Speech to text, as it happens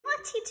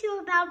want to teach you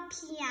about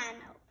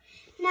piano.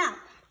 Now,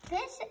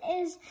 this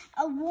is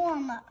a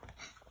warm-up.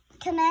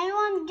 Can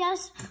anyone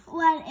guess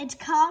what it's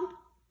called?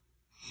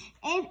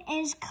 It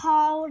is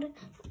called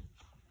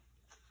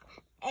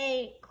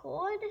a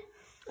chord.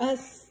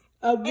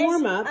 A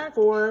warm-up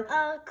for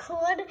a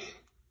chord,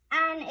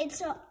 and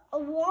it's a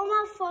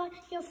warm-up for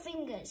your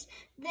fingers.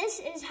 This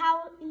is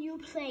how you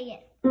play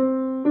it.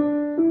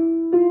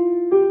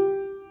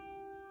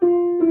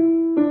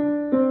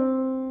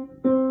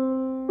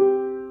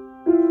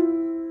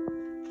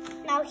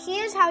 Now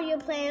here's how you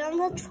play it on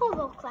the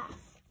treble clef.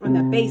 On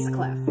the bass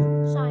clef.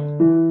 Sorry.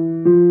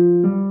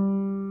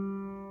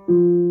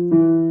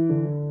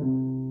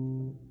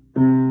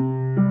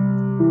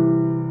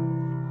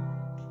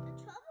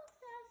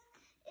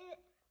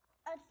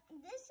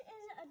 This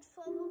is a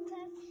treble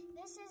clef,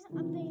 this is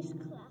a bass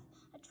clef.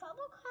 A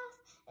treble clef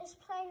is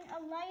playing a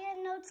lighter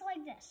notes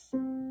like this.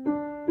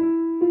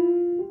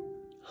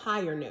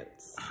 Higher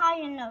notes.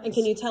 Higher notes. And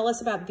can you tell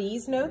us about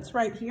these notes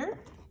right here?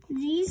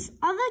 These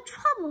are the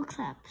treble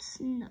clef's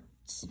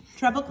notes.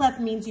 Treble clef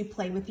means you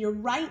play with your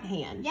right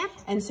hand. Yep.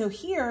 And so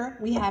here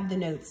we have the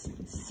notes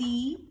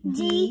C,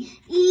 D,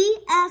 E,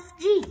 F,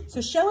 G.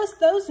 So show us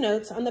those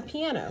notes on the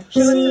piano.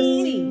 Show us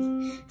the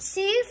C.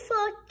 C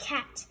for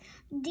cat,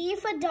 D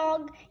for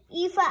dog,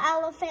 E for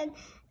elephant,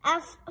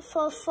 F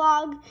for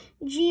frog,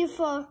 G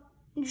for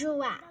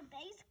giraffe. The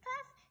bass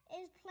clef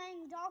is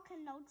playing darker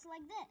notes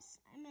like this.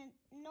 I mean,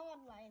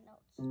 non-light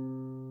notes.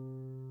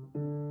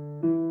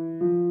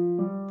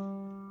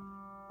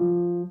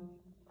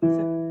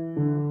 So,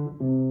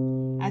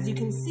 as you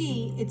can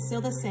see, it's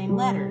still the same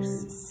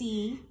letters.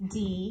 C,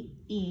 D,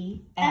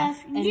 E,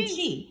 F, and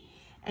G.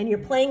 And you're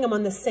playing them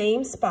on the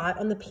same spot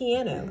on the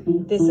piano.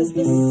 This is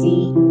the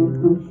C,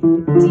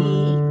 D,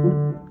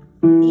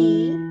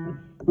 E,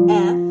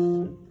 F,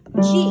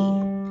 G.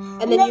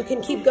 And then you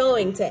can keep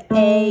going to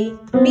A,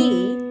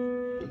 B,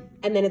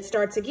 and then it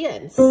starts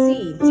again.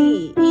 C,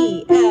 D,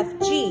 E, F,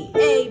 G,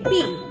 A,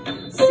 B.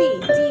 C,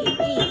 D,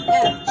 E,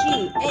 F,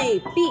 G, A,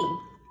 B.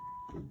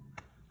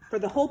 For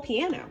the whole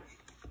piano.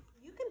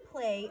 You can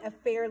play a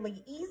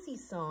fairly easy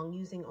song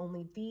using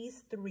only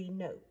these three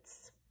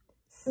notes.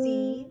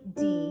 C,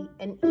 D,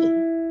 and E.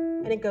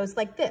 And it goes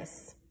like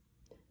this.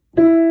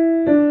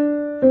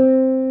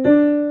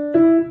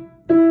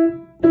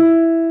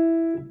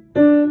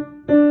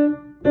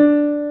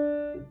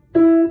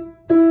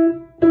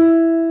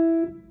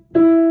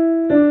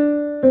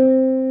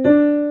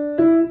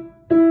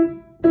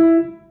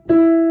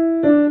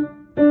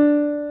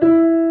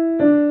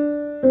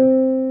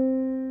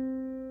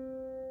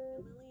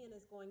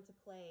 To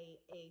play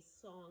a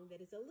song that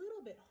is a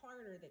little bit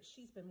harder that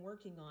she's been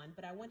working on,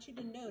 but I want you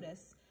to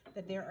notice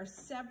that there are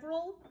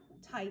several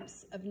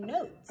types of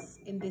notes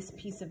in this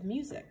piece of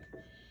music.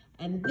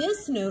 And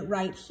this note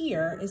right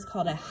here is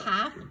called a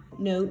half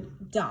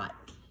note dot.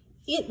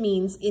 It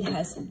means it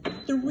has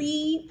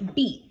 3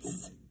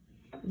 beats.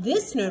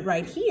 This note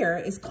right here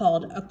is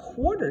called a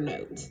quarter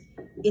note.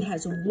 It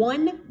has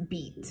 1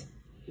 beat.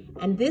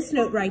 And this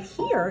note right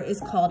here is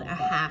called a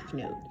half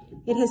note.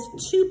 It has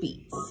 2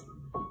 beats.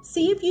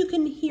 See if you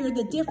can hear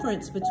the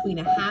difference between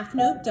a half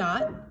note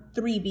dot,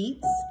 3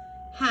 beats,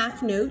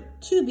 half note,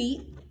 2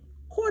 beat,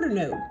 quarter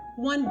note,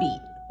 1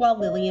 beat, while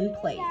Lillian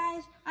plays. Hey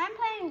guys, I'm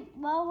playing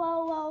Row,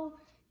 Row, Row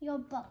Your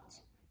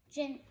Boat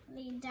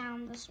gently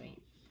down the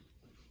stream.